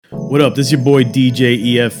What up? This is your boy DJ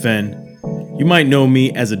EFN. You might know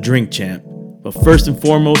me as a drink champ, but first and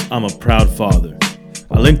foremost, I'm a proud father.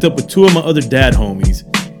 I linked up with two of my other dad homies,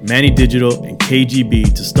 Manny Digital and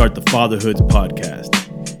KGB, to start the Fatherhoods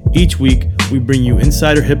podcast. Each week, we bring you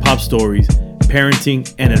insider hip-hop stories,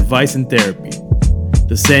 parenting, and advice and therapy.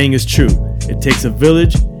 The saying is true, it takes a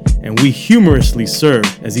village, and we humorously serve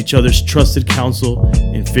as each other's trusted counsel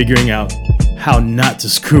in figuring out how not to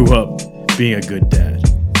screw up being a good dad.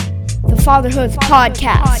 The Fatherhoods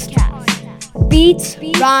Podcast. Beats,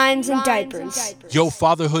 rhymes, and diapers. Yo,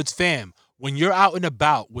 Fatherhoods fam, when you're out and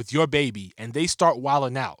about with your baby and they start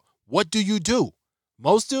wilding out, what do?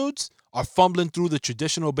 Most dudes are fumbling through the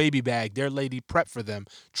traditional baby bag their lady prepped for them,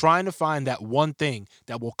 trying to find that one thing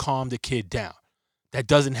that will calm the kid down. That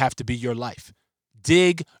doesn't have to be your life.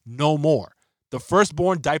 Dig no more. The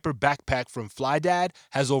firstborn diaper backpack from FlyDad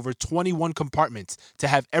has over 21 compartments to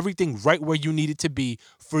have everything right where you need it to be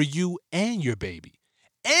for you and your baby,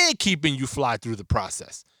 and keeping you fly through the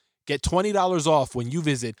process. Get $20 off when you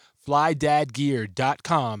visit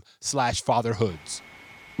flydadgear.com/fatherhoods.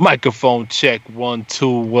 Microphone check 1 2.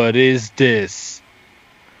 What is this?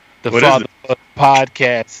 The Fatherhood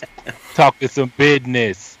Podcast. Talking some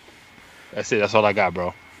business. That's it. That's all I got,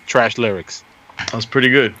 bro. Trash lyrics. That was pretty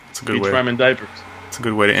good. It's a good way. Rhyming diapers. It's a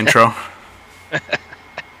good way to intro.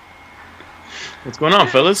 What's going on,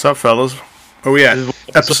 fellas? What's up, fellas? Where we at?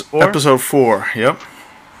 Episode 4. Yep.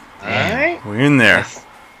 All right. We're in there.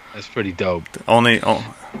 That's pretty dope. Only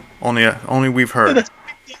we've heard.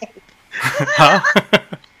 Huh?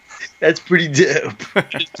 That's pretty dope.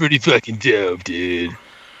 That's pretty fucking dope, dude.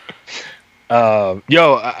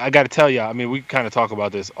 Yo, I got to tell you, I mean, we kind of talk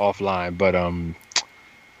about this offline, but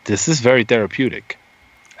this is very therapeutic.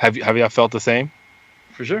 Have y'all felt the same?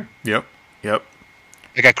 For sure. Yep.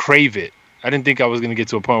 Like, I crave it. I didn't think I was going to get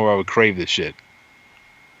to a point where I would crave this shit.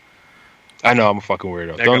 I know I'm a fucking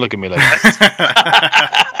weirdo. Don't look at me like that.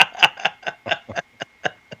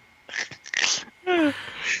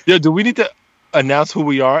 Yo, do we need to announce who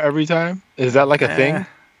we are every time? Is that like a thing?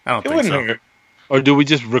 I don't think so. Or do we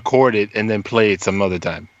just record it and then play it some other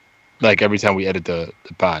time? Like every time we edit the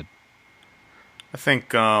pod? I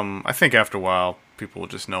think after a while, people will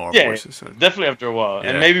just know our voices. Yeah, definitely after a while. Yeah.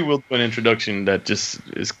 And maybe we'll do an introduction that just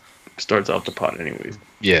starts out the pod anyways.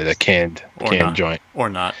 Yeah, the canned joint. Or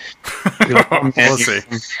not. We'll see.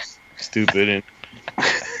 Stupid.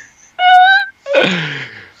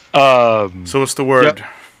 So what's the word? Yep.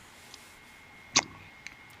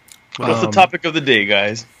 What's the topic of the day,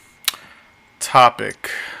 guys?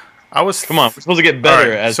 Topic. Come on, we're supposed to get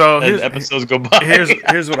better as episodes go by.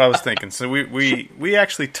 Here's what I was thinking. So we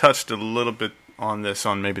actually touched a little bit on this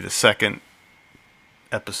on maybe the second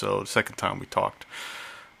time we talked.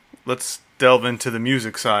 Let's delve into the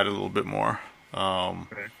music side a little bit more.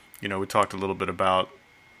 We talked a little bit about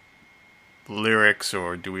lyrics,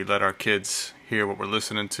 or do we let our kids hear what we're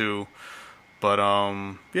listening to? But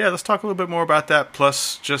let's talk a little bit more about that.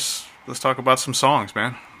 Plus, just let's talk about some songs,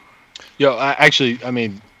 man. Yo,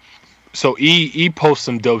 so E posts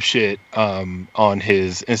some dope shit on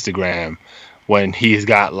his Instagram when he's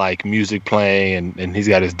got like music playing and he's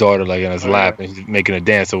got his daughter like in his lap and he's making a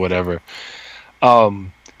dance or whatever. But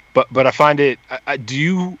I find it. Do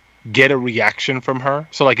you get a reaction from her?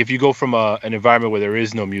 So like if you go from an environment where there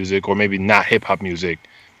is no music or maybe not hip hop music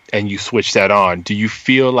and you switch that on, do you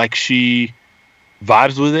feel like she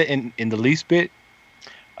vibes with it in the least bit?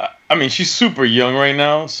 I mean, she's super young right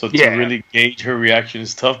now, so to really gauge her reaction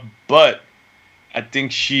is tough. But I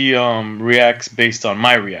think she reacts based on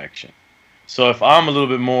my reaction. So if I'm a little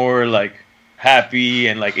bit more like happy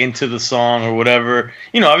and like into the song or whatever,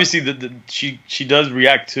 obviously she does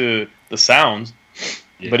react to the sounds.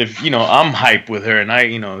 Yeah. But if I'm hype with her and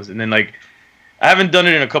and then like I haven't done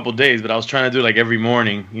it in a couple days, but I was trying to do it like every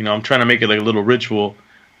morning. I'm trying to make it like a little ritual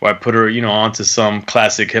where I put her onto some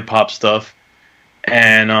classic hip hop stuff.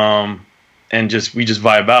 And we just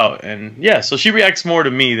vibe out, and so she reacts more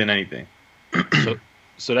to me than anything.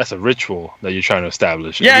 So that's a ritual that you're trying to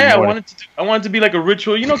establish. Yeah, I want it to be like a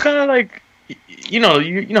ritual. Kind of like, you know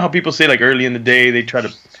how people say like early in the day they try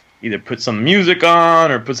to either put some music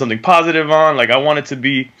on or put something positive on. Like I want it to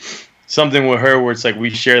be something with her where it's like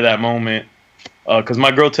we share that moment. Because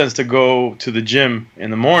my girl tends to go to the gym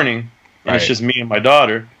in the morning, and it's just me and my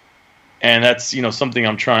daughter. And that's, something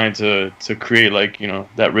I'm trying to create, like,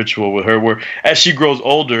 that ritual with her where as she grows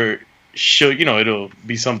older, she'll, it'll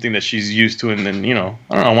be something that she's used to. And then, I don't know,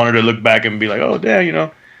 I want her to look back and be like, oh,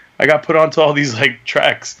 damn, I got put onto all these, like,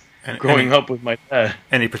 tracks growing up with my dad.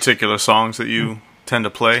 Any particular songs that you tend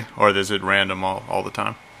to play, or is it random all the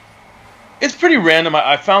time? It's pretty random.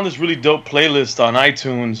 I found this really dope playlist on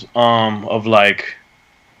iTunes of like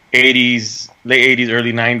 80s, late 80s,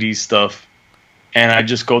 early 90s stuff. And I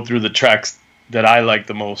just go through the tracks that I like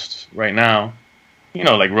the most right now. You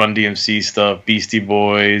know, like Run DMC stuff, Beastie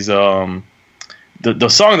Boys. The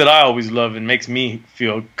song that I always love and makes me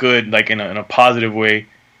feel good, like in a positive way,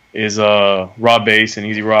 is Raw Bass and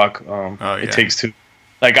Easy Rock. It Takes Two.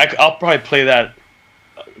 Like I'll probably play that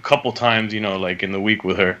a couple times, you know, like in the week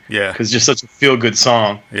with her. Yeah. Because it's just such a feel good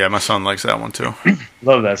song. Yeah, my son likes that one too.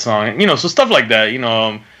 Love that song. You know, so stuff like that. You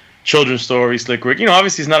know, Children's Story, Slick Rick. You know,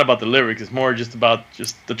 obviously it's not about the lyrics. It's more just about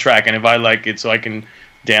just the track. And if I like it, so I can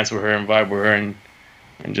dance with her and vibe with her and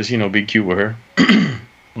just, you know, be cute with her.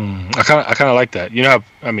 I kind of like that. You know,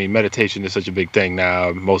 meditation is such a big thing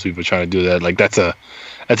now. Most people are trying to do that. Like that's an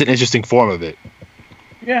interesting form of it.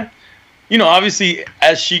 Yeah. You know, obviously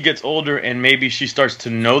as she gets older and maybe she starts to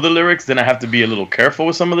know the lyrics, then I have to be a little careful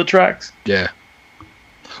with some of the tracks. Yeah.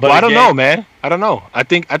 But I don't know, man. I don't know. I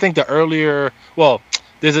think the earlier, well,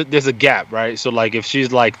 there's a gap, right? So like if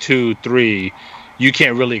she's like 2, 3, you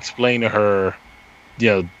can't really explain to her, you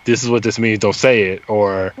know, this is what this means, don't say it,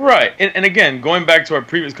 or... Right. And again, going back to our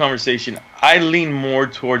previous conversation, I lean more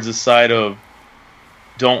towards the side of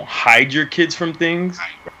don't hide your kids from things.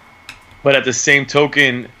 But at the same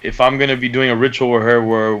token, if I'm going to be doing a ritual with her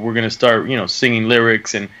where we're going to start, you know, singing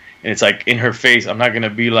lyrics and it's like in her face, I'm not going to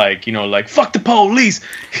be like, you know, like, fuck the police,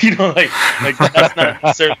 you know, like that's not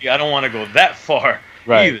necessarily, I don't want to go that far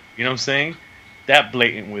either, you know what I'm saying? That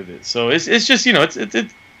blatant with it. So it's just, you know, it's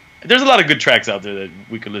there's a lot of good tracks out there that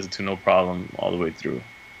we could listen to no problem all the way through.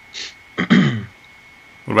 What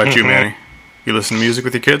about you, Manny? You listen to music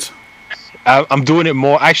with your kids? I'm doing it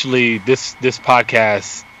more. Actually, this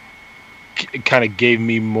podcast kind of gave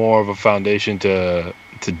me more of a foundation to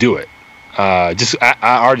do it. Just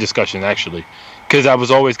our discussion, actually, because I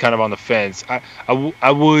was always kind of on the fence.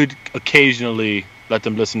 I would occasionally let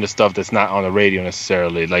them listen to stuff that's not on the radio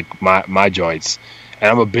necessarily, like my joints.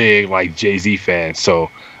 And I'm a big like Jay-Z fan,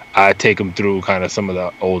 so I take them through kind of some of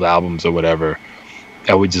the old albums or whatever,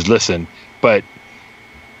 and we just listen. But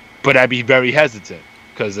I'd be very hesitant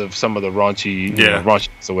because of some of the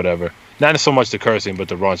raunchiness or whatever. Not so much the cursing, but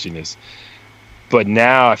the raunchiness. But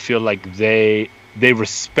now I feel like they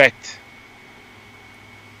respect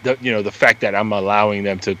the fact that I'm allowing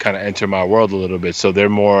them to kind of enter my world a little bit. So they're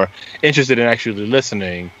more interested in actually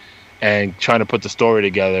listening and trying to put the story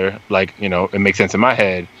together, like, you know, it makes sense in my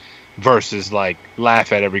head, versus like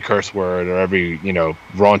laugh at every curse word or every, you know,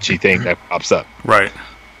 raunchy thing that pops up. Right.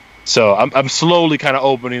 So I'm slowly kind of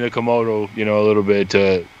opening the Komodo, you know, a little bit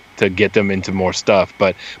to get them into more stuff.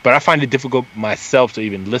 But I find it difficult myself to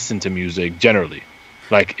even listen to music generally.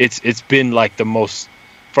 Like it's been like the most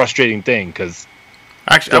frustrating thing because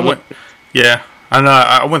actually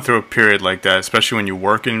I went through a period like that, especially when you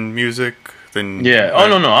work in music. Then I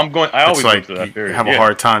always like go through that period. You have a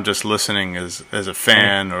hard time just listening as a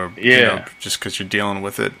fan or you know, just because you're dealing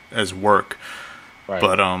with it as work. Right.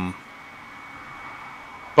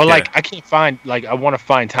 But like I can't find, like, I want to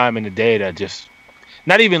find time in the day to just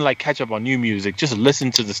not even like catch up on new music, just listen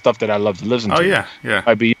to the stuff that I love to listen to. Oh yeah.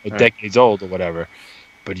 Might be decades old or whatever.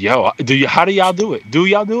 But how do y'all do it? Do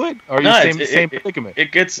y'all do it? Or are you same predicament?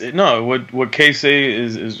 What Kay say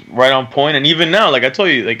is right on point. And even now, like I told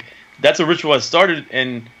you, like that's a ritual I started,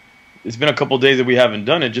 and it's been a couple of days that we haven't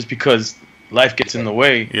done it just because life gets in the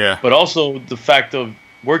way. Yeah. But also the fact of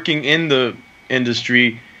working in the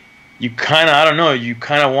industry, you kind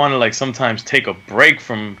of want to like sometimes take a break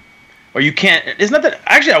from, or you can't. It's not that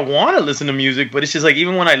actually I want to listen to music, but it's just like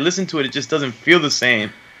even when I listen to it, it just doesn't feel the same.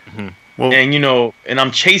 Mm-hmm. Well, and you know, and I'm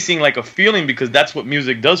chasing like a feeling because that's what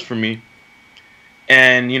music does for me.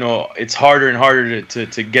 And you know, it's harder and harder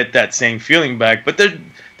to get that same feeling back. But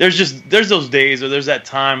there's those days, or there's that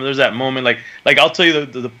time, or there's that moment. Like I'll tell you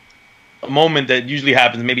the moment that usually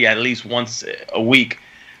happens maybe at least once a week.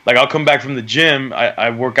 Like I'll come back from the gym, I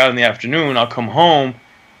work out in the afternoon, I'll come home,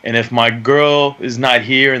 and if my girl is not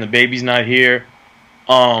here and the baby's not here,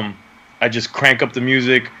 I just crank up the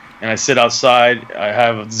music and I sit outside. I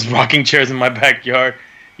have rocking chairs in my backyard,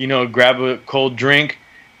 you know, grab a cold drink,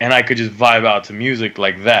 and I could just vibe out to music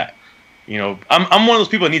like that. You know, I'm one of those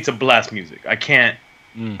people that need to blast music. I can't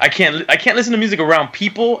listen to music around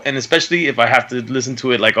people, and especially if I have to listen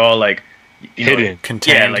to it like all like hidden,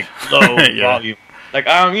 contained, like low volume. Like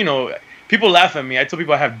you know, people laugh at me. I tell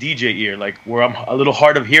people I have DJ ear, like where I'm a little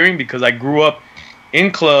hard of hearing because I grew up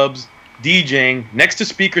in clubs DJing next to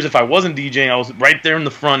speakers. If I wasn't DJing, I was right there in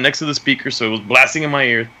the front next to the speakers, so it was blasting in my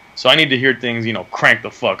ears. So I need to hear things, you know, crank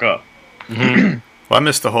the fuck up. Mm-hmm. Well, I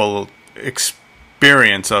missed the whole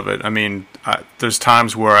experience of it. I mean, there's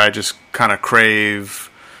times where I just kind of crave.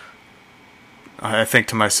 I think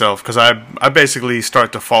to myself, because I basically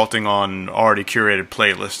start defaulting on already curated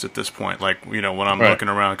playlists at this point. Like, when I'm looking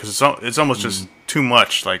around, because it's almost just too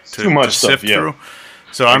much, like to sift through.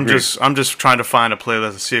 So I'm just trying to find a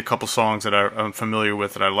playlist, see a couple songs that I'm familiar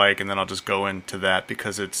with that I like, and then I'll just go into that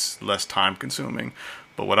because it's less time consuming.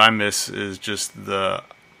 But what I miss is just the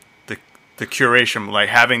curation, like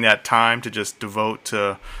having that time to just devote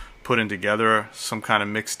to putting together some kind of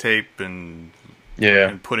mixtape and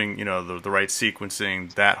putting the right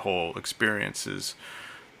sequencing. That whole experience is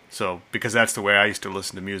so, because that's the way I used to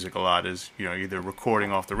listen to music a lot, is either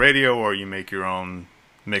recording off the radio or you make your own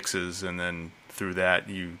mixes, and then through that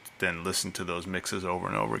you then listen to those mixes over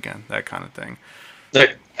and over again, that kind of thing.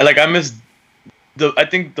 Like I miss I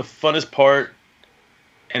think the funnest part,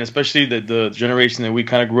 and especially the generation that we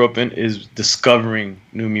kind of grew up in, is discovering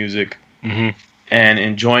new music and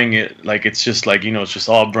enjoying it. Like, it's just like, it's just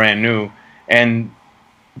all brand new. And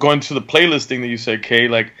going to the playlist thing that you said, Kay,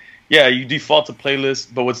 like, yeah, you default to playlists,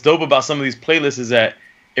 but what's dope about some of these playlists is that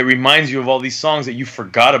it reminds you of all these songs that you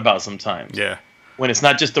forgot about sometimes. Yeah. When it's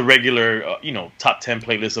not just the regular, top 10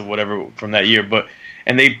 playlist of whatever from that year,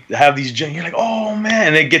 and they have these, you're like, oh man,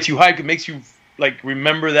 and it gets you hyped. It makes you like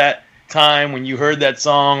remember that time when you heard that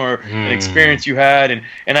song or an experience you had.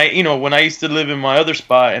 And I, when I used to live in my other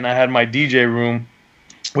spot and I had my DJ room,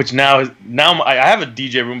 which now I have a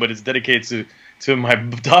DJ room, but it's dedicated to my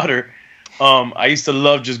daughter. I used to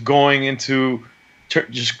love just going into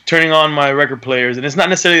just turning on my record players, and it's not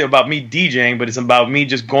necessarily about me DJing, but it's about me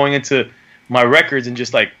just going into my records and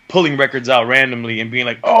just like pulling records out randomly and being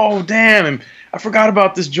like, oh damn, and I forgot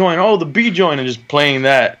about this joint, oh the B joint, and just playing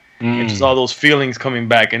that and just all those feelings coming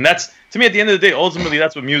back. And that's, to me, at the end of the day, ultimately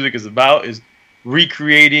that's what music is about, is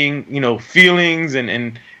recreating feelings,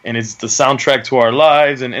 and it's the soundtrack to our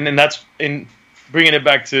lives, and that's, in bringing it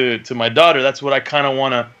back to my daughter, that's what I kind of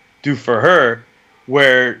want to do for her,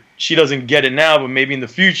 where she doesn't get it now, but maybe in the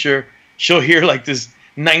future she'll hear like this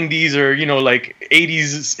 90s or like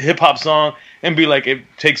 80s hip hop song and be like, it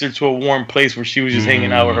takes her to a warm place where she was just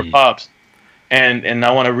hanging out with her pops, and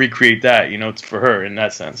I want to recreate that. It's for her in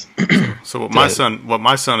that sense. So what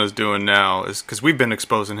my son is doing now is, because we've been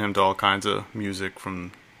exposing him to all kinds of music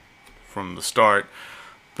from the start,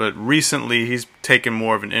 but recently he's taken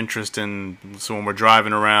more of an interest in. So when we're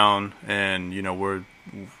driving around and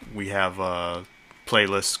we have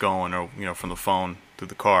playlists going, or from the phone through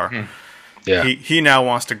the car. Yeah. He now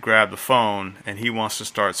wants to grab the phone and he wants to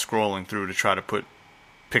start scrolling through to try to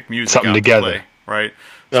pick music something out together, to play, right?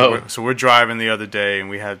 So we're driving the other day and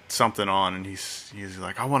we had something on, and he's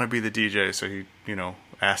like, I want to be the DJ. So he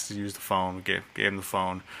asked to use the phone. We gave him the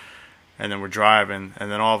phone, and then we're driving, and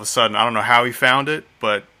then all of a sudden, I don't know how he found it,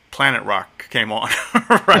 but Planet Rock came on.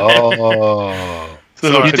 Right? Oh.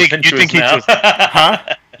 So you think he just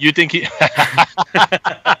You think he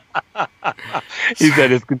he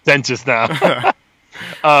said it's contentious now.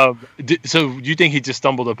 So you think he just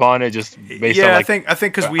stumbled upon it just based on like, I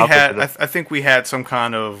think because I think we had some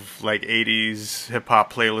kind of like 80s hip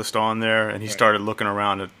hop playlist on there, and he started looking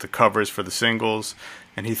around at the covers for the singles,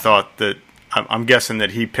 and he thought that, I'm guessing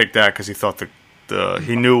that he picked that because he thought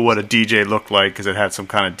he knew what a DJ looked like because it had some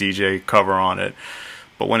kind of DJ cover on it.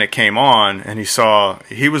 But when it came on and he's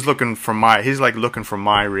looking for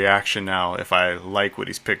my reaction now if I like what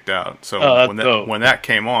he's picked out. So when that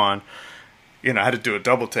came on, I had to do a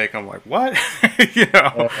double take. I'm like, what?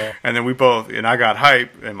 And then we both, and I got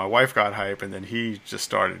hype and my wife got hype, and then he just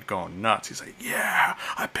started going nuts. He's like, yeah,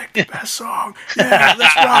 I picked the best song. Yeah,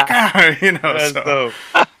 let's rock out. That's dope.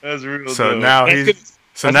 That's real dope. So now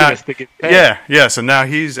So now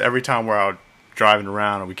he's, every time we're out driving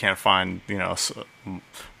around and we can't find,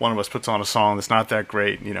 one of us puts on a song that's not that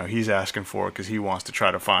great, he's asking for it because he wants to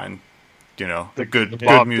try to find, the good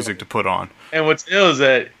music to put on. And what's ill is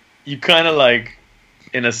that you kind of like,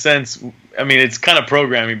 in a sense, I mean, it's kind of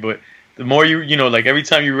programming, but the more like every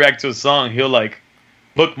time you react to a song, he'll like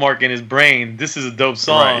bookmark in his brain, this is a dope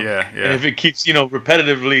song. Right, yeah. And if it keeps,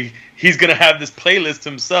 repetitively, he's going to have this playlist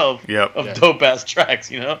himself of dope ass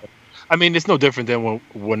tracks, I mean, it's no different than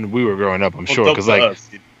when we were growing up, I'm sure.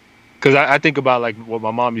 Because I think about like what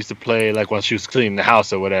my mom used to play like when she was cleaning the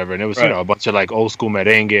house or whatever, and it was a bunch of like old school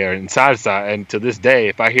merengue and salsa. And to this day,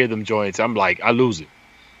 if I hear them joints, I'm like, I lose it.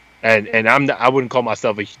 And I wouldn't call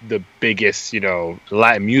myself the biggest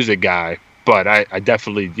Latin music guy, but I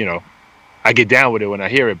definitely I get down with it when I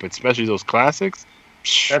hear it. But especially those classics.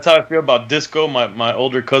 That's how I feel about disco. My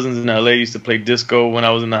older cousins in LA used to play disco when I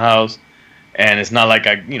was in the house. And it's not like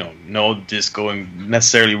I, know disco and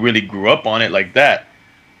necessarily really grew up on it like that.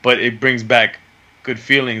 But it brings back good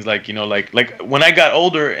feelings. Like, you know, like when I got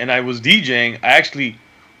older and I was DJing, I actually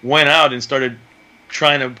went out and started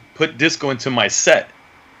trying to put disco into my set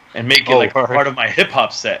and make it part of my hip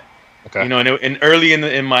hop set. Okay. You know, and early in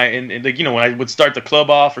like, you know, when I would start the club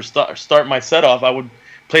off or start my set off, I would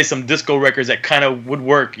play some disco records that kind of would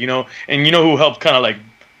work, you know. And you know who helped kind of like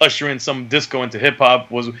usher in some disco into hip hop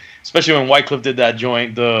was, especially when Wyclef did that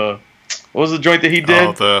joint. What was the joint that he did?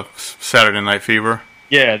 Oh, the Saturday Night Fever.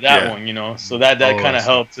 Yeah, that one. You know, so that kind of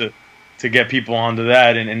helped to get people onto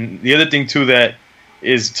that. And the other thing too that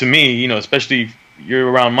is, to me, you know, especially if you're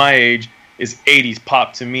around my age, is 80s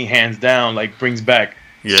pop. To me, hands down, like brings back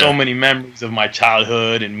so many memories of my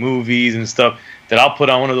childhood and movies and stuff that I'll put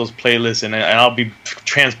on one of those playlists and I'll be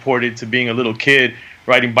transported to being a little kid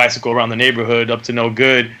riding bicycle around the neighborhood up to no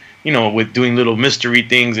good, you know, with doing little mystery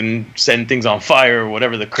things and setting things on fire or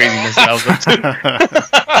whatever the craziness that I was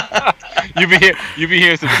up to. You be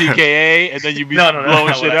hearing some TKA and then you be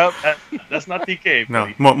blowing shit up. That's not TK.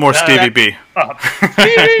 No, more Stevie B.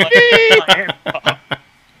 Stevie B.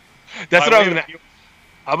 That's what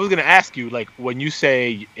I was gonna ask you. Like, when you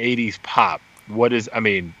say 80s pop, what is? I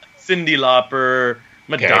mean, Cyndi Lauper,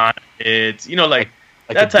 Madonna, hits, you know, like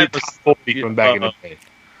that type of stuff from back in the day.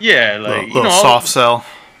 Yeah, like little Soft Cell,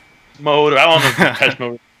 Mode. I don't know if Catch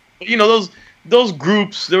Mode. But, you know, those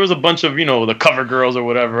groups. There was a bunch of, you know, the Cover Girls or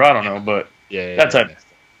whatever. I don't know, but that type of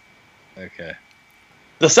stuff. Okay.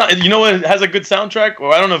 The sound. You know what has a good soundtrack?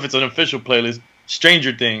 Or I don't know if it's an official playlist.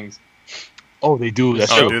 Stranger Things. Oh, they do.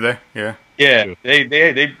 That's true. Do they? Yeah. Yeah,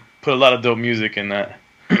 they put a lot of dope music in that.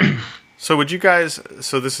 So would you guys?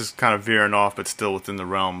 So this is kind of veering off, but still within the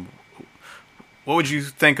realm. What would you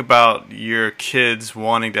think about your kids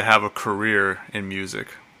wanting to have a career in music?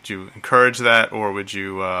 Would you encourage that, or would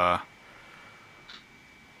you?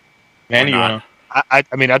 Manny, you wanna? I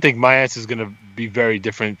mean, I think my answer is going to be very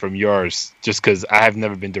different from yours, just because I have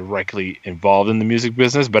never been directly involved in the music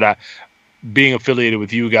business, but being affiliated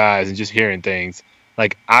with you guys and just hearing things,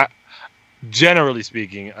 like generally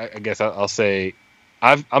speaking, I guess I'll say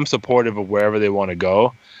I'm supportive of wherever they want to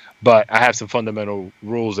go, but I have some fundamental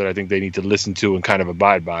rules that I think they need to listen to and kind of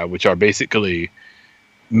abide by, which are basically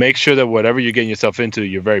make sure that whatever you're getting yourself into,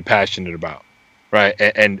 you're very passionate about, right?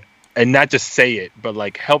 And not just say it, but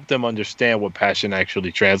like help them understand what passion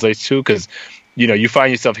actually translates to, because you know, you find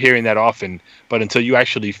yourself hearing that often, but until you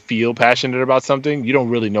actually feel passionate about something, you don't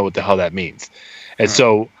really know what the hell that means. And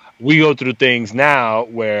so we go through things now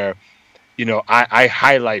where, you know, I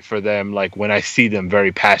highlight for them, like when I see them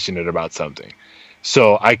very passionate about something.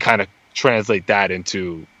 So I kind of translate that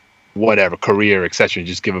into whatever, career, etc., and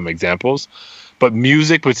just give them examples. But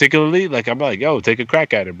music particularly, like I'm like, yo, take a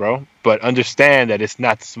crack at it, bro. But understand that it's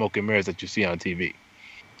not the smoke and mirrors that you see on TV.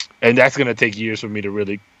 And that's going to take years for me to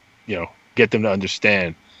really, you know, get them to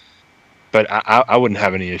understand. But I wouldn't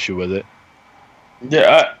have any issue with it.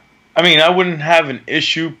 Yeah, I mean, I wouldn't have an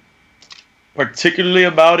issue particularly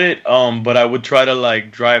about it, but I would try to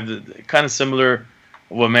like drive the kind of similar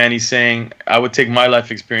what Manny's saying. I would take my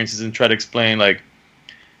life experiences and try to explain, like,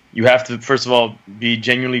 you have to first of all be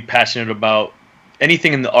genuinely passionate about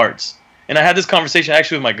anything in the arts. And I had this conversation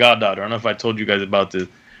actually with my goddaughter. I don't know if I told you guys about this.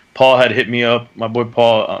 Paul had hit me up. My boy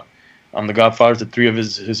Paul, I'm the godfather to 3 of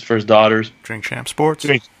his first daughters. Drink Champ Sports.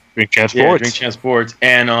 Drink Champ Sports. Yeah, Drink Champ Sports.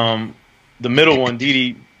 And the middle one,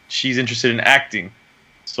 Didi, she's interested in acting.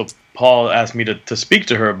 So Paul asked me to speak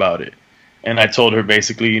to her about it. And I told her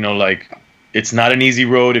basically, you know, like, it's not an easy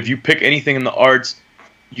road. If you pick anything in the arts,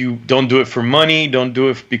 you don't do it for money. Don't do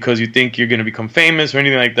it because you think you're going to become famous or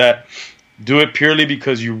anything like that. Do it purely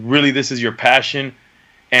because this is your passion,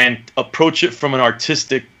 and approach it from an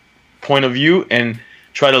artistic point of view and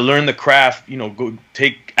try to learn the craft, you know, go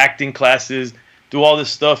take acting classes, do all this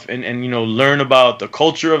stuff and you know, learn about the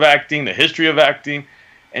culture of acting, the history of acting,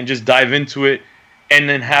 and just dive into it. And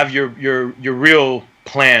then have your real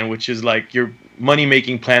plan, which is like your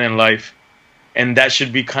money-making plan in life. And that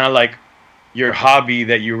should be kind of like your hobby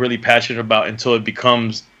that you're really passionate about until it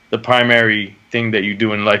becomes the primary thing that you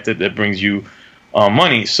do in life that brings you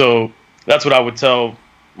money. So that's what I would tell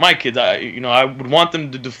my kids. I would want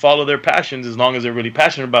them to follow their passions as long as they're really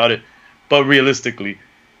passionate about it. But realistically,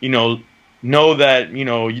 you know that, you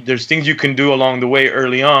know, there's things you can do along the way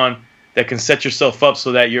early on that can set yourself up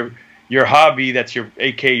so that your hobby, that's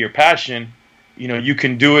your passion, you know, you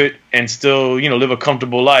can do it and still, you know, live a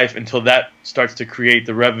comfortable life until that starts to create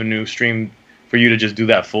the revenue stream for you to just do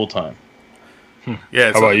that full time.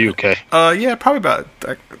 Yeah. How about you, Kay? Yeah, probably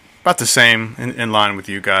about the same in line with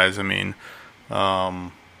you guys. I mean, I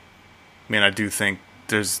do think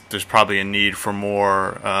there's probably a need for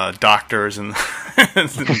more doctors and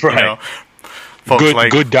right. You know,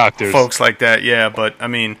 good doctors, folks like that. Yeah, but I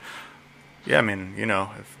mean,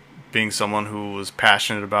 if being someone who was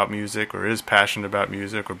passionate about music or is passionate about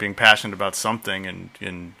music or being passionate about something,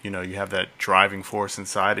 and you have that driving force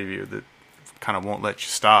inside of you that kind of won't let you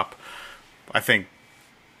stop. I think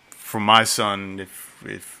for my son,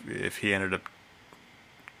 if he ended up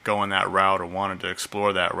going that route or wanted to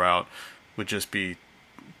explore that route, would just be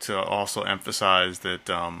to also emphasize that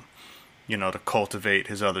to cultivate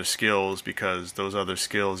his other skills, because those other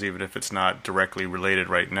skills, even if it's not directly related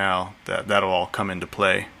right now, that'll all come into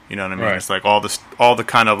play. You know what I mean? Right. It's like all the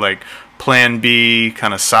kind of like plan B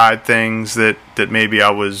kind of side things that maybe I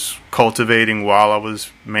was cultivating while I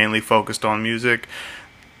was mainly focused on music.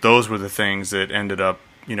 Those were the things that ended up,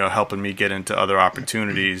 helping me get into other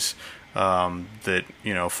opportunities that,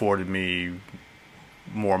 afforded me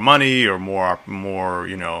more money or more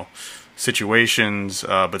situations,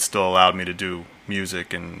 but still allowed me to do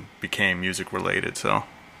music and became music related. So,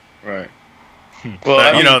 right.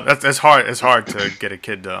 Well, that's hard. It's hard to get a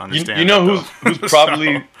kid to understand. Who's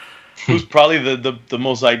probably who's probably the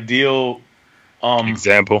most ideal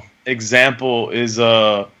example is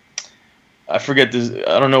I forget this.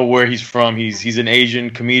 I don't know where he's from. He's an Asian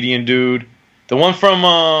comedian dude. The one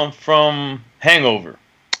from Hangover.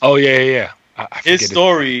 Oh yeah. His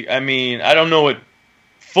story. I mean, I don't know it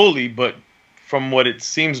fully, but from what it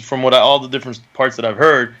seems, from all the different parts that I've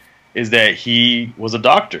heard, is that he was a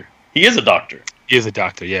doctor. He is a doctor. He is a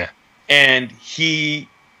doctor, yeah. And he,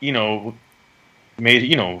 had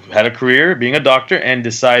a career being a doctor and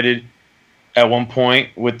decided at one point,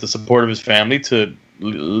 with the support of his family, to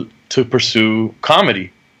pursue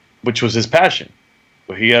comedy, which was his passion.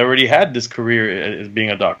 But he already had this career as being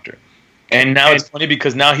a doctor. And now it's funny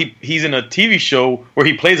because now he's in a TV show where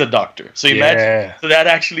he plays a doctor. So imagine, so that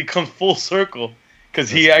actually comes full circle, because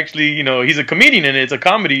he actually, he's a comedian and it's a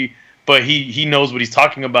comedy, but he knows what he's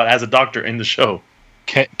talking about as a doctor in the show.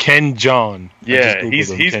 Ken Jeong. Yeah, he's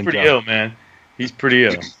pretty ill, man. He's pretty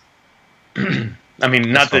ill. I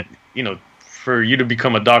mean, not that, for you to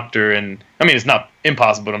become a doctor, and I mean, it's not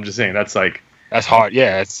impossible, but I'm just saying that's hard.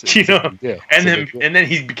 Yeah, and then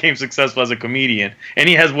he became successful as a comedian, and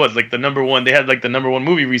he has the number one. They had the number one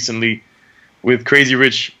movie recently with Crazy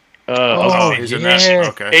Rich. Asians.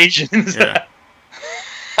 Yeah.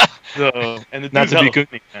 So, and not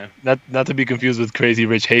to be confused with Crazy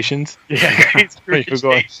Rich Haitians. Yeah, Crazy Rich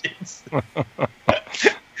Haitians.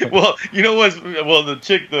 Well, the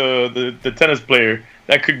chick, the tennis player,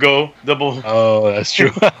 that could go double. Oh, that's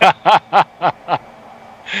true.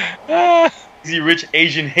 Crazy Rich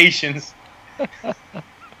Asian Haitians.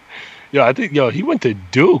 I think he went to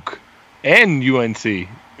Duke and UNC.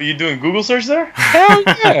 Are you doing Google search there? Hell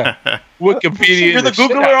yeah. Wikipedia. You're the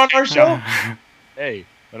Googler on our show? Hey,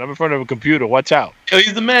 when I'm in front of a computer, watch out.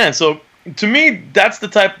 He's the man. So, to me, that's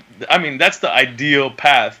the ideal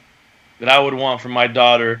path that I would want for my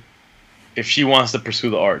daughter if she wants to pursue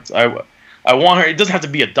the arts. I want her, it doesn't have to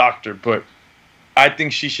be a doctor, but I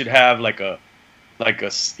think she should have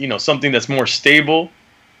something that's more stable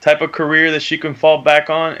type of career that she can fall back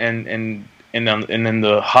on, and then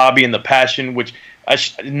the hobby and the passion, which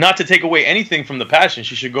not to take away anything from the passion,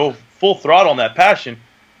 she should go full throttle on that passion,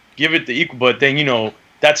 give it the equal, but then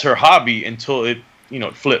that's her hobby until it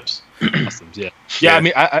it flips. Awesome. Yeah. I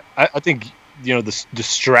mean, I think the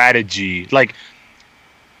strategy,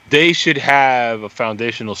 they should have a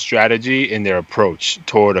foundational strategy in their approach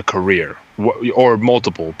toward a career, or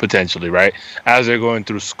multiple potentially, right? As they're going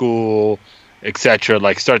through school,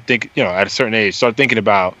 etc. Start thinking, at a certain age, start thinking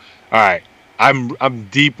about, all right, I'm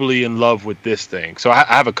deeply in love with this thing. So I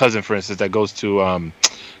have a cousin, for instance, that goes to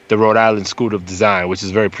the Rhode Island School of Design, which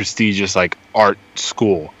is a very prestigious art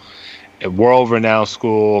school, a world-renowned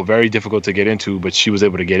school, very difficult to get into, but she was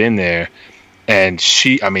able to get in there. And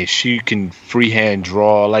she can freehand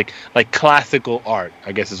draw like classical art,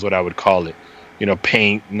 I guess is what I would call it,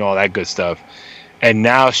 paint and all that good stuff. And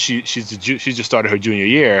now she just started her junior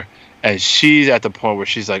year, and she's at the point where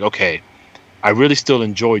she's like, okay, I really still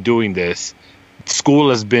enjoy doing this. School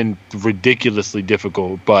has been ridiculously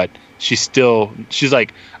difficult, but she's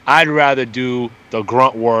like, I'd rather do the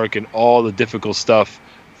grunt work and all the difficult stuff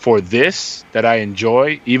for this that I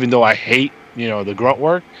enjoy, even though I hate the grunt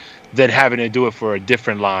work, than having to do it for a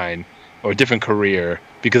different line or a different career,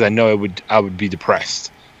 because I know I would be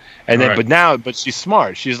depressed. And then, right. but she's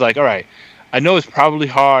smart. She's like, all right, I know it's probably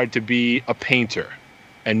hard to be a painter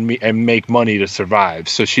and make money to survive.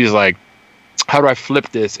 So she's like, how do I flip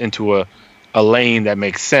this into a lane that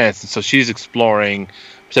makes sense? And so she's exploring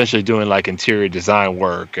potentially doing interior design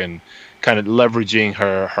work and kind of leveraging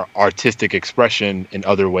her artistic expression in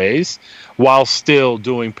other ways while still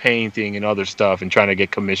doing painting and other stuff and trying to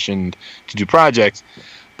get commissioned to do projects.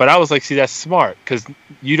 But I was like, see, that's smart because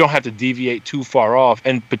you don't have to deviate too far off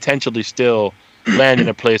and potentially still land in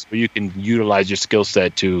a place where you can utilize your skill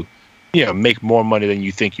set to, make more money than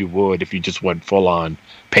you think you would if you just went full on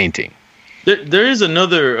painting. There is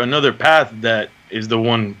another path that is the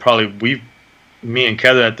one probably me and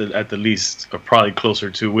Heather at the least are probably closer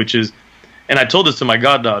to, which is, and I told this to my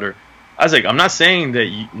goddaughter, I was like, I'm not saying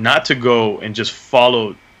that not to go and just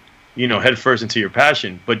follow, head first into your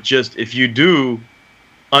passion, but just if you do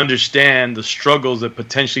understand the struggles that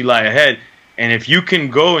potentially lie ahead, and if you can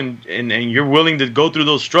go and you're willing to go through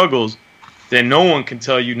those struggles, then no one can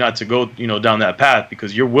tell you not to go, down that path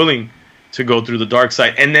because you're willing to go through the dark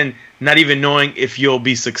side, and then not even knowing if you'll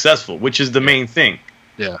be successful, which is the main thing.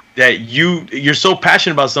 Yeah. That you're so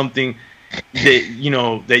passionate about something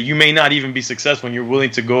that that you may not even be successful, and you're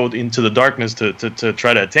willing to go into the darkness to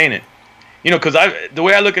try to attain it. Because the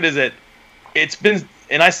way I look at it is that it's been,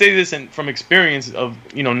 and I say this from experience of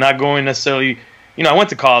not going necessarily. I went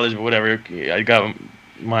to college or whatever. I got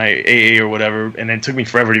my AA or whatever, and then it took me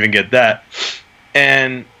forever to even get that.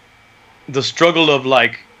 And the struggle of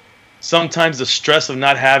sometimes the stress of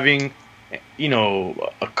not having,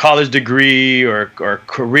 a college degree or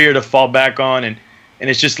career to fall back on, and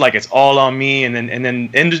it's just it's all on me. And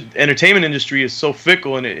then entertainment industry is so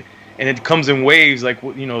fickle, and it comes in waves.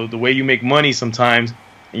 The way you make money sometimes,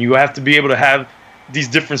 and you have to be able to have these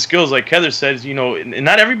different skills. Like Heather says, and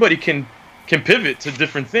not everybody can pivot to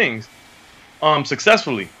different things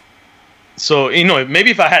successfully. So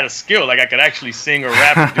maybe if I had a skill, I could actually sing or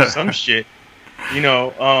rap or do some shit,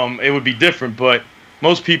 it would be different. But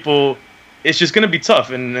most people, it's just going to be tough.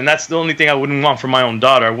 And that's the only thing I wouldn't want for my own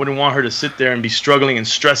daughter. I wouldn't want her to sit there and be struggling and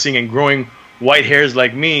stressing and growing white hairs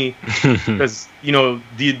like me. Because,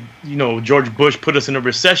 George Bush put us in a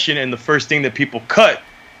recession, and the first thing that people cut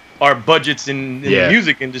are budgets in the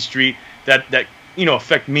music industry that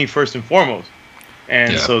affect me first and foremost.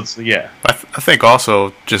 And so it's, I think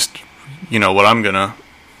also just, what I'm going to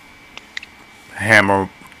hammer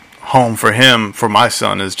home for my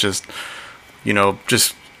son is just,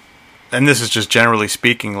 and this is just generally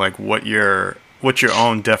speaking, what your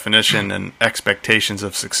own definition and expectations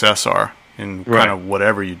of success are in kind of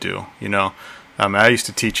whatever you do, I used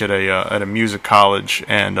to teach at a music college,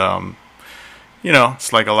 and,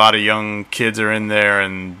 it's a lot of young kids are in there,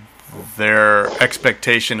 and their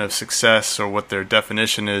expectation of success or what their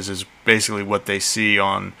definition is basically what they see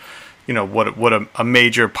on, what a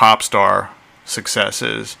major pop star success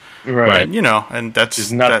is. Right. And that's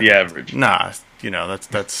is not the average. Nah,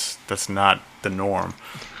 that's not the norm.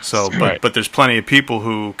 So, but there's plenty of people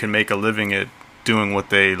who can make a living at doing what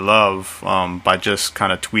they love by just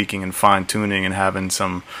kind of tweaking and fine tuning and having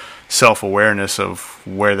some self-awareness of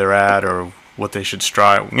where they're at or what they should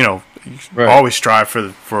strive. Always strive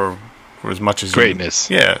for as much as greatness.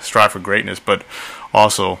 Strive for greatness, but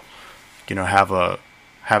also, have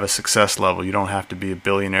a success level. You don't have to be a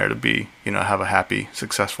billionaire to be, have a happy,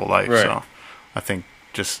 successful life. Right. So, I think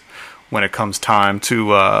just when it comes time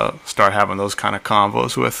to start having those kind of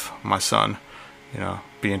convos with my son,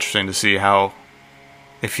 be interesting to see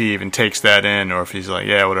if he even takes that in, or if he's like,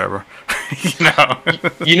 yeah, whatever.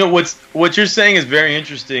 What you're saying is very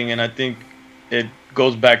interesting, and I think it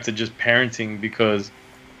goes back to just parenting, because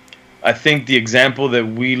I think the example that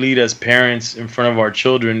we lead as parents in front of our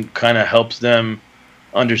children kind of helps them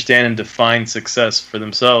understand and define success for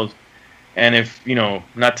themselves. And if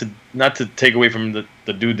not to take away from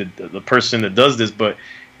the dude the person that does this, but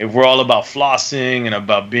if we're all about flossing and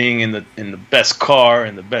about being in the best car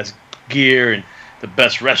and the best gear and the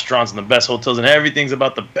best restaurants and the best hotels and everything's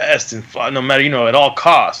about the best and no matter at all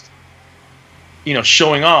cost,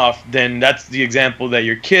 showing off, then that's the example that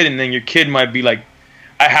your kid, and then your kid might be like,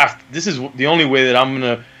 this is the only way that I'm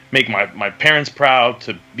gonna make my parents proud,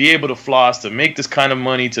 to be able to floss, to make this kind of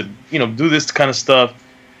money, to do this kind of stuff.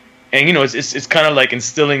 And it's kind of like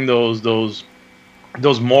instilling those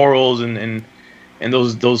morals and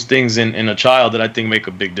those things in a child that I think make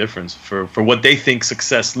a big difference for what they think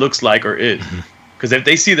success looks like or is. Because if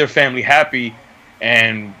they see their family happy,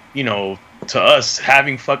 and to us,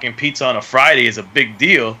 having fucking pizza on a Friday is a big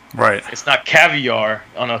deal. Right. It's not caviar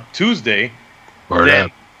on a Tuesday.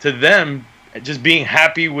 Then to them, just being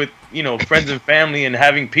happy with friends and family and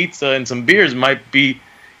having pizza and some beers might be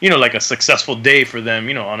like a successful day for them,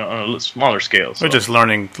 on a smaller scale. So. Or just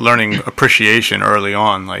learning appreciation early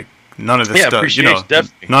on. Like none of this stuff,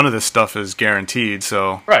 definitely. None of this stuff is guaranteed.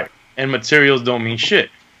 So right, and materials don't mean shit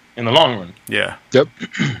in the long run. Yeah. Yep.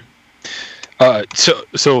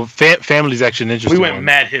 Family's actually an interesting. We went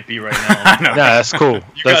mad hippie right now. Nah, that's cool.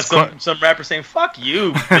 You got some rapper saying "fuck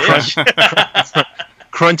you, bitch."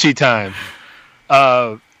 Crunchy time.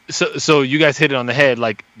 So you guys hit it on the head,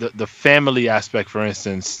 like the family aspect, for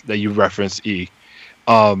instance, that you referenced, E.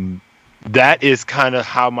 That is kind of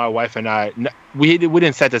how my wife and I, we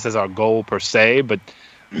didn't set this as our goal per se, but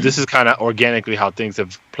this is kind of organically how things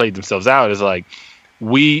have played themselves out. Is like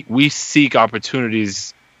we seek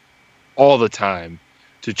opportunities all the time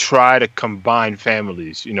to try to combine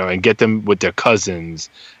families, and get them with their cousins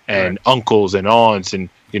and uncles and aunts and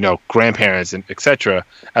grandparents and etc.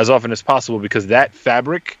 as often as possible, because that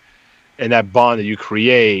fabric and that bond that you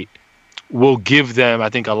create will give them, I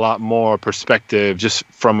think, a lot more perspective just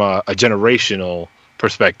from a generational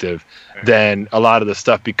perspective than a lot of the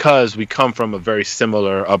stuff, because we come from a very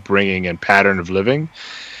similar upbringing and pattern of living.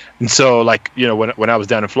 And so, like, when I was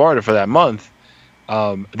down in Florida for that month,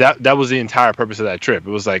 that was the entire purpose of that trip. It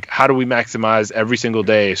was like, how do we maximize every single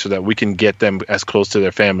day so that we can get them as close to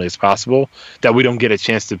their family as possible, that we don't get a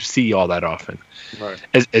chance to see all that often. Right.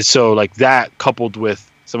 And so, like, that coupled with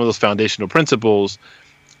some of those foundational principles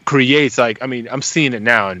creates, like, I mean, I'm seeing it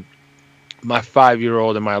now, and my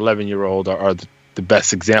 5-year-old and my 11-year-old are the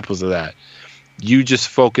best examples of that. You just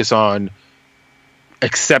focus on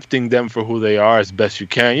accepting them for who they are as best you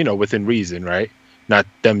can, within reason, right? Not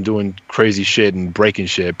them doing crazy shit and breaking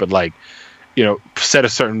shit, but like, set a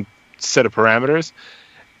certain set of parameters.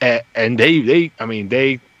 And they,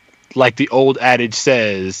 like the old adage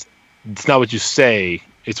says, it's not what you say,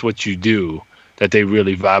 it's what you do that they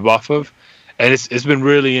really vibe off of. And it's been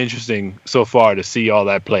really interesting so far to see all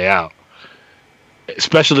that play out.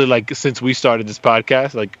 Especially, like, since we started this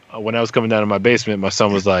podcast, like, when I was coming down to my basement, my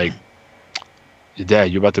son was like,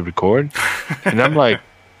 "Dad, you about to record?" And I'm like,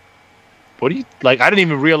 "What do you like?" I didn't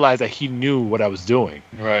even realize that he knew what I was doing.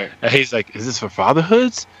 Right. And he's like, "Is this for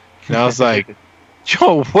fatherhoods?" And I was like,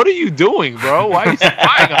 "Joe, what are you doing, bro? Why are you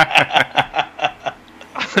spying on?"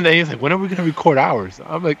 And then he's like, "When are we gonna record ours?"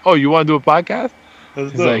 I'm like, "Oh, you want to do a podcast?"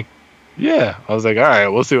 He's like, "Yeah." I was like, "All right,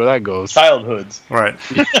 we'll see where that goes." Childhoods. Right.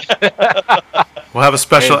 We'll have a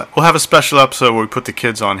special episode where we put the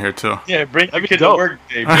kids on here too. Yeah, bring your kid to work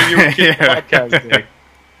day. Bring your kid to podcast day.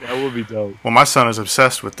 That would be dope. Well, my son is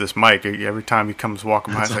obsessed with this mic. Every time he comes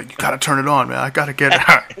walking by, he's like, "You gotta turn it on, man. I gotta get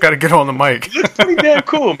on the mic." It's pretty damn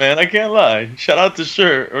cool, man. I can't lie. Shout out to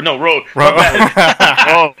Shure or no Rode.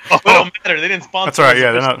 Oh, it don't matter. They didn't sponsor. That's all right.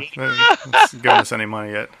 Yeah, they're not giving us any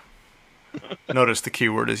money yet. Notice the key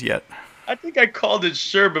word is yet. I think I called it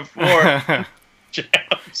Shure before.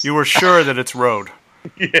 Jams. You were sure that it's Rode.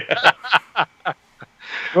 Yeah.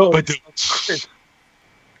 But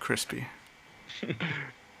crispy.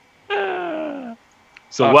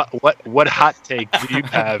 So what hot take do you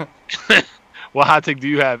have? What hot take do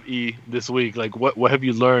you have, E, this week? Like, what have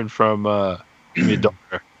you learned from your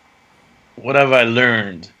daughter? What have I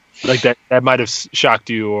learned? Like that might have shocked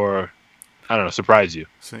you, or I don't know, surprised you.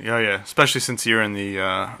 So, yeah, especially since you're in the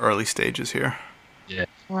early stages here. Yeah.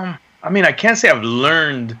 I mean, I can't say I've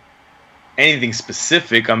learned anything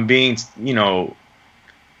specific. I'm being,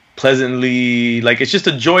 pleasantly, like, it's just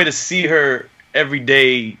a joy to see her every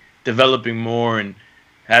day developing more and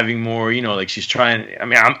having more, like, she's trying. I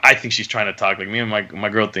mean, I think she's trying to talk, like me and my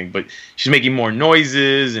girl think, but she's making more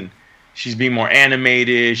noises and she's being more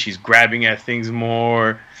animated. She's grabbing at things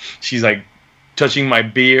more. She's like touching my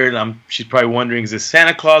beard. She's probably wondering, is this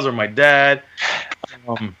Santa Claus or my dad?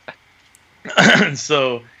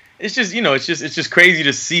 So it's just, it's just crazy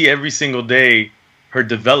to see every single day her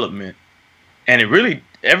development. And it really,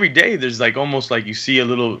 every day there's like almost like you see a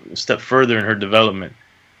little step further in her development.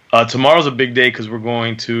 Tomorrow's a big day because we're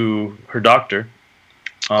going to her doctor.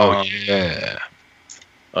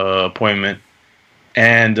 Appointment.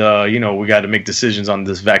 And, we got to make decisions on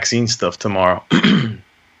this vaccine stuff tomorrow.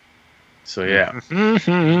 So, yeah.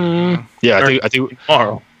 Mm-hmm. Yeah, I think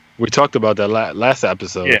tomorrow. We talked about that last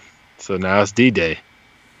episode. Yeah. So now it's D-Day.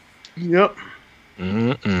 Yep.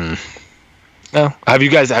 Now, have you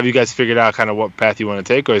guys figured out kind of what path you want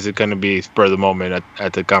to take, or is it going to be spur of the moment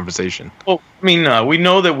at the conversation? Well, I mean, we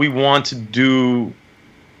know that we want to do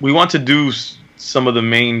some of the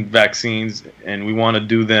main vaccines, and we want to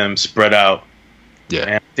do them spread out.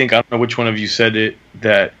 Yeah. And I don't know which one of you said it,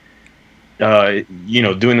 that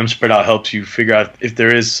doing them spread out helps you figure out if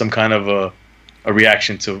there is some kind of a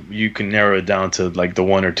reaction, so you can narrow it down to like the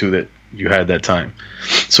one or two that you had that time.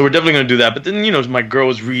 So we're definitely going to do that. But then, my girl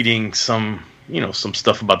was reading some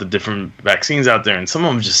stuff about the different vaccines out there, and some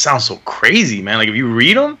of them just sound so crazy, man. Like, if you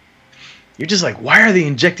read them, you're just like, why are they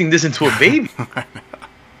injecting this into a baby?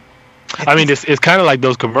 I mean, it's kind of like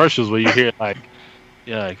those commercials where you hear like,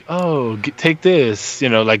 you're like, oh, take this,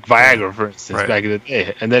 like Viagra, for instance, back in the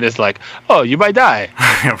day, and then it's like, oh, you might die.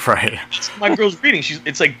 Right. My girl's reading.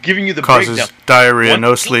 It's like giving you the causes breakdown. Diarrhea,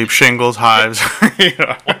 no sleep, shingles, hives. 1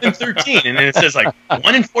 in 13, and then it says like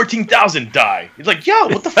 1 in 14,000 die. It's like, yo,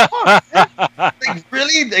 what the fuck? Like,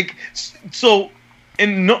 really? Like, so,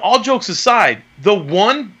 and no, all jokes aside, the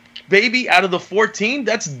one baby out of the 14,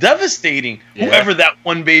 that's devastating. Yeah. Whoever that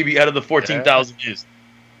one baby out of the 14,000 is.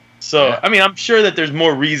 So, I mean, I'm sure that there's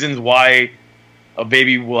more reasons why a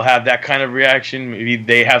baby will have that kind of reaction. Maybe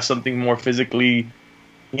they have something more physically,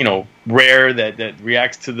 rare that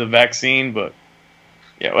reacts to the vaccine. But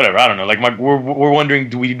yeah, whatever. I don't know. Like, we're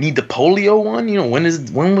wondering, do we need the polio one?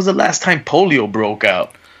 When was the last time polio broke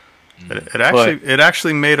out? It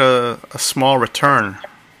actually made a small return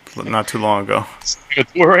not too long ago.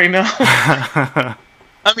 Right now. I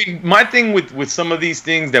mean, my thing with some of these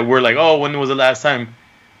things that we're like, oh, when was the last time?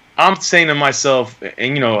 I'm saying to myself,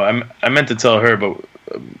 and I meant to tell her, but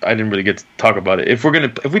I didn't really get to talk about it. If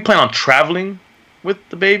we plan on traveling with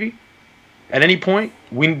the baby at any point,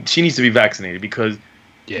 she needs to be vaccinated, because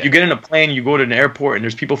you get in a plane, you go to an airport, and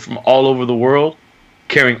there's people from all over the world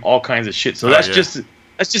carrying all kinds of shit. So that's just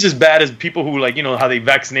as bad as people who, like, how they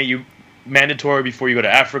vaccinate you mandatory before you go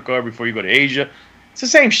to Africa or before you go to Asia. It's the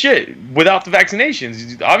same shit without the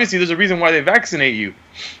vaccinations. Obviously, there's a reason why they vaccinate you.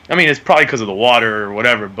 I mean, it's probably because of the water or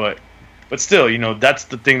whatever, but still, that's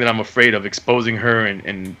the thing that I'm afraid of, exposing her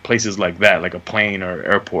in places like that, like a plane or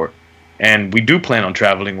airport. And we do plan on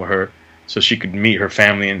traveling with her so she could meet her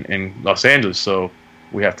family in Los Angeles. So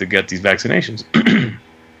we have to get these vaccinations.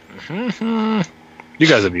 You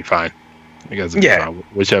guys will be fine. Fine,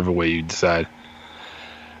 whichever way you decide.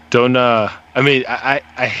 Don't I mean,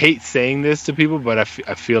 I hate saying this to people, but I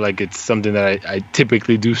feel like it's something that I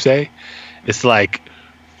typically do say. It's like,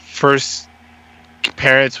 first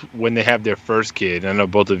parents, when they have their first kid, I know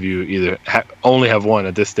both of you either only have one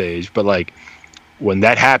at this stage, but like when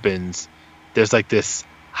that happens, there's like this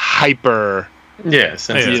hyper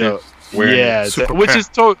sensitive, which is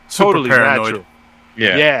totally natural.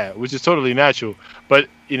 Which is totally natural. But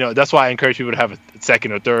that's why I encourage people to have a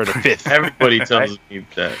second or third or fifth. Everybody tells me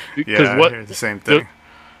that. Because I hear the same thing.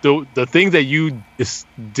 The thing that you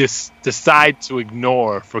decide to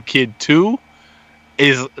ignore for kid 2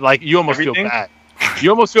 is like, you almost feel bad.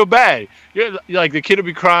 You almost feel bad. You're like, the kid will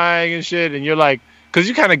be crying and shit, and you're like, because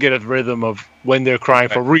you kind of get a rhythm of when they're crying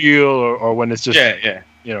for real or when it's just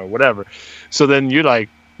whatever. So then you're like,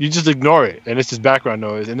 you just ignore it, and it's just background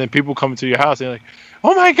noise. And then people come into your house and you're like,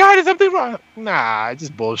 oh my God, is something wrong? Nah, it's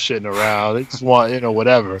just bullshitting around. They just want,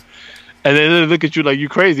 whatever. And then they look at you like you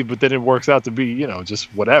crazy, but then it works out to be, just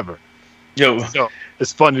whatever. So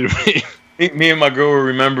it's funny to me. Me and my girl were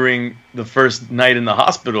remembering the first night in the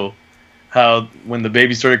hospital, how when the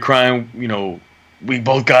baby started crying, we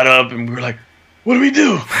both got up and we were like, what do we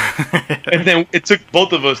do? And then it took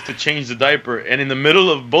both of us to change the diaper. And in the middle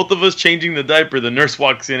of both of us changing the diaper, the nurse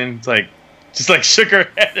walks in and it's like, just like shook her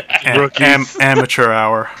head. Amateur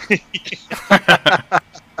hour.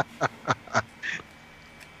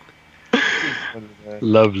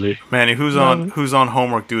 Lovely. Manny, who's on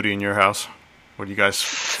homework duty in your house? Or do you guys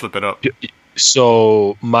flip it up?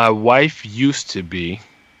 So my wife used to be.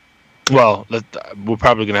 Well, we're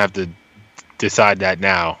probably gonna have to decide that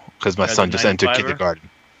now, because my son just entered kindergarten.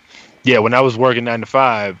 Yeah, when I was working 9 to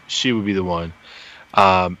 5, she would be the one.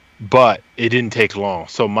 But it didn't take long.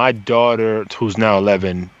 So my daughter, who's now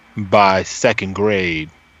 11, by second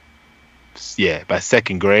grade, she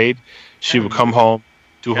would come home,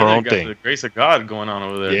 do her own thing. The grace of God going on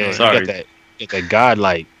over there. Yeah, sorry. Get that God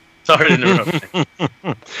light. Sorry to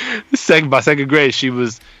interrupt. By second grade, she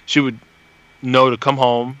would know to come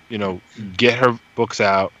home, get her books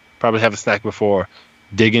out, probably have a snack before,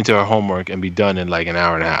 dig into her homework, and be done in like an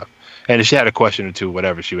hour and a half. And if she had a question or two,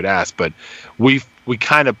 whatever, she would ask. But we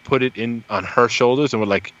kind of put it in on her shoulders, and we're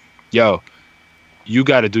like, yo, you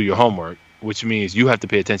got to do your homework, which means you have to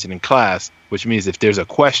pay attention in class, which means if there's a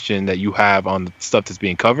question that you have on the stuff that's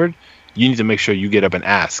being covered, you need to make sure you get up and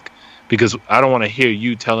ask. Because I don't want to hear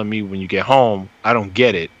you telling me when you get home, I don't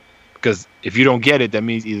get it. Because if you don't get it, that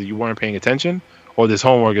means either you weren't paying attention, or this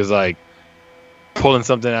homework is like pulling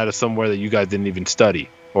something out of somewhere that you guys didn't even study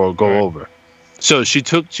or go over. So she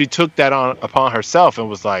took that on upon herself and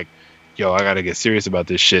was like, yo, I gotta get serious about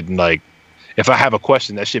this shit. And like, if I have a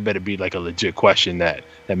question, that shit better be like a legit question that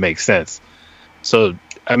makes sense. So,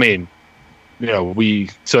 I mean,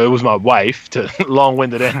 so it was my wife, to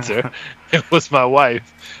long-winded answer. It was my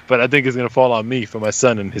wife, but I think it's going to fall on me for my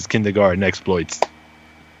son and his kindergarten exploits.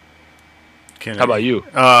 How about you?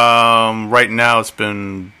 Right now it's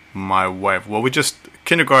been my wife. Well,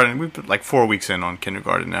 kindergarten. We've been like 4 weeks in on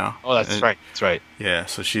kindergarten now. Oh, that's right. That's right. Yeah,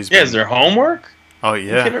 so she's. Yeah, is there homework? Oh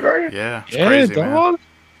yeah, kindergarten. Yeah, it's crazy, dog. man.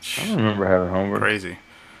 I don't remember having homework. Crazy.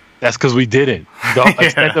 That's because we didn't.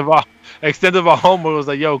 The extent of our homework was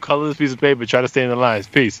like, yo, color this piece of paper, try to stay in the lines.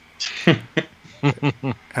 Peace.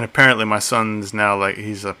 And apparently my son's now like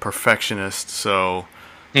he's a perfectionist, so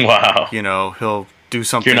wow. He'll do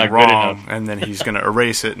something wrong and then he's gonna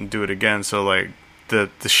erase it and do it again. So like the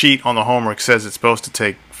sheet on the homework says it's supposed to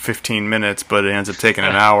take 15 minutes, but it ends up taking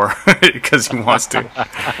an hour because he wants to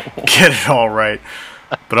get it all right.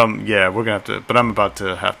 But I'm about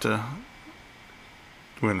to have to.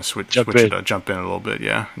 We're gonna jump in a little bit,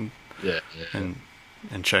 yeah. And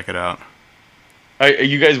check it out. Are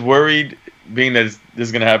you guys worried, being that this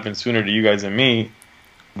is gonna happen sooner to you guys than me,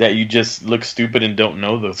 that you just look stupid and don't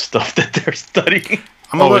know the stuff that they're studying?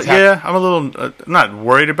 I'm a little not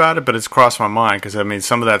worried about it, but it's crossed my mind because I mean,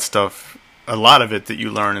 some of that stuff, a lot of it that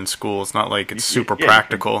you learn in school, it's not like it's super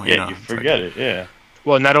practical. You forget it. Yeah.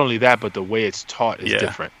 Well, not only that, but the way it's taught is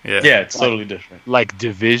different. Yeah, it's totally different. Like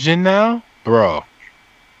division now, bro.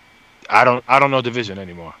 I don't know division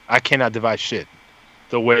anymore. I cannot divide shit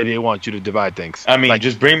the way they want you to divide things. I mean,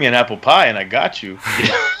 just bring me an apple pie and I got you.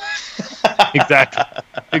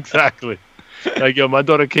 Exactly. Like, yo, my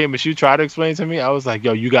daughter came and she tried to explain to me. I was like,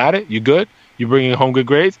 yo, you got it? You good? You bringing home good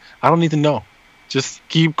grades? I don't need to know. Just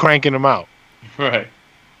keep cranking them out. Right.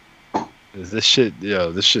 This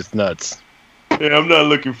shit's nuts. Yeah, I'm not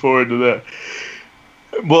looking forward to that.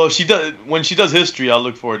 Well, when she does history, I'll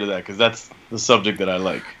look forward to that because that's the subject that I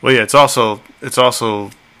like. Well, yeah, it's also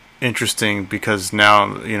interesting because now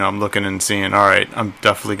I'm looking and seeing. All right, I'm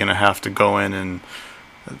definitely going to have to go in and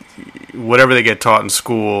whatever they get taught in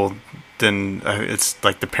school. Then it's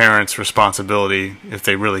like the parents' responsibility if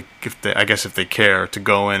they care to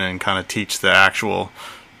go in and kind of teach the actual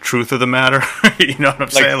truth of the matter. You know what I'm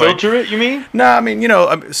saying? Filter it, you mean? No, I mean,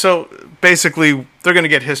 so basically they're going to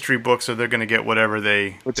get history books or they're going to get whatever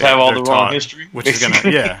they have all the wrong history, which is going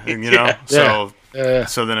to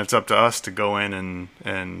so then it's up to us to go in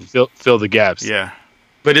and fill the gaps. Yeah.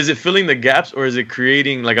 But is it filling the gaps or is it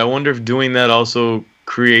creating, like, I wonder if doing that also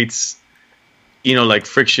creates like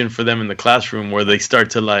friction for them in the classroom where they start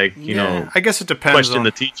to I guess it depends question the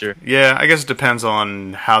teacher. Yeah, I guess it depends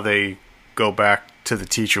on how they go back to the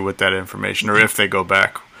teacher with that information, or if they go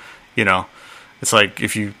back. It's like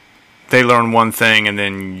if they learn one thing and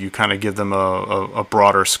then you kind of give them a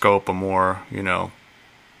broader scope, a more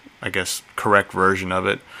I guess correct version of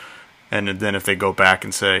it, and then if they go back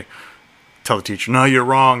and tell the teacher, no, you're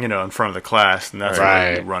wrong, in front of the class, and that's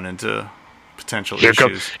where you run into potential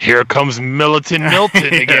issues. Here comes Militant Milton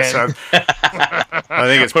again. Yes, I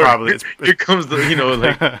think it's probably here comes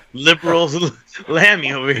the liberals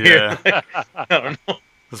Lammy over here. I don't know.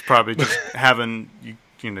 It's probably just having you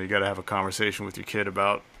got to have a conversation with your kid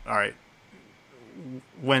about, all right,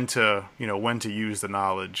 when to use the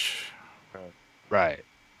knowledge. Right.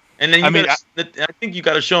 And then I think you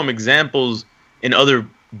got to show them examples in other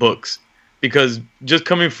books, because just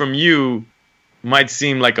coming from you might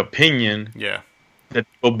seem like opinion. Yeah. That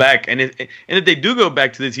go back, and if they do go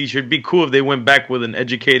back to the teacher, it'd be cool if they went back with an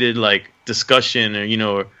educated discussion or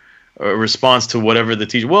or a response to whatever the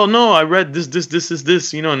teacher. Well, no, I read this is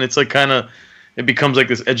this, and it's like it becomes like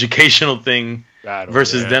this educational thing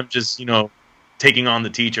versus them just taking on the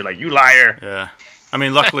teacher like, you liar. Yeah. I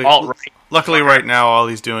mean, luckily right now all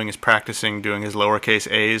he's doing is practicing doing his lowercase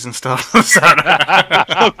a's and stuff. Right now.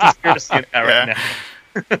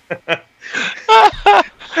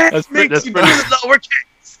 That's pretty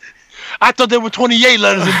lowercase. I thought there were 28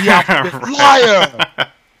 letters in the alphabet. Liar.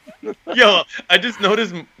 Yo, I just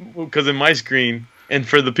noticed, because in my screen, and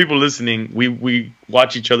for the people listening, we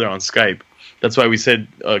watch each other on Skype. That's why we said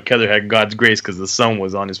Keller had God's grace, because the sun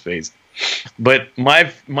was on his face. But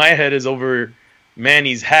my head is over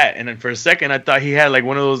Manny's hat, and then for a second I thought he had like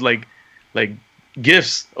one of those like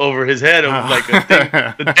gifts over his head of like a thing,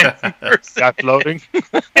 the dancing person. Got floating.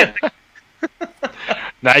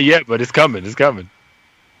 Not yet, but it's coming. It's coming.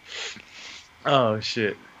 Oh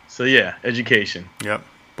shit! So yeah, education. Yep.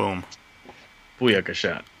 Boom. Booyaka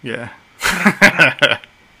shot. Yeah.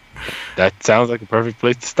 That sounds like a perfect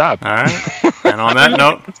place to stop. All right. And on that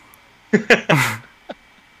note,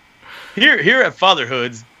 Here at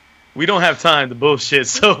Fatherhoods, we don't have time to bullshit.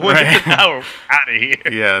 So when it's an hour, we're out of here.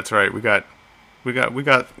 Yeah, that's right. We got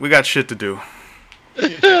shit to do.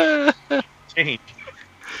 Change.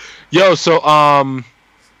 Yo, so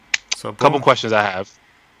couple questions I have.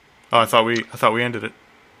 Oh, I thought we ended it.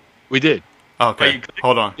 We did. Okay,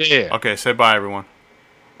 hold on. Yeah. Okay, say bye, everyone.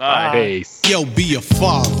 Bye. Peace. Yo, be a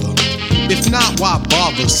father. If not, why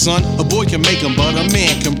bother, son? A boy can make them, but a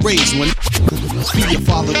man can raise one. Be your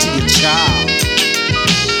father to your child.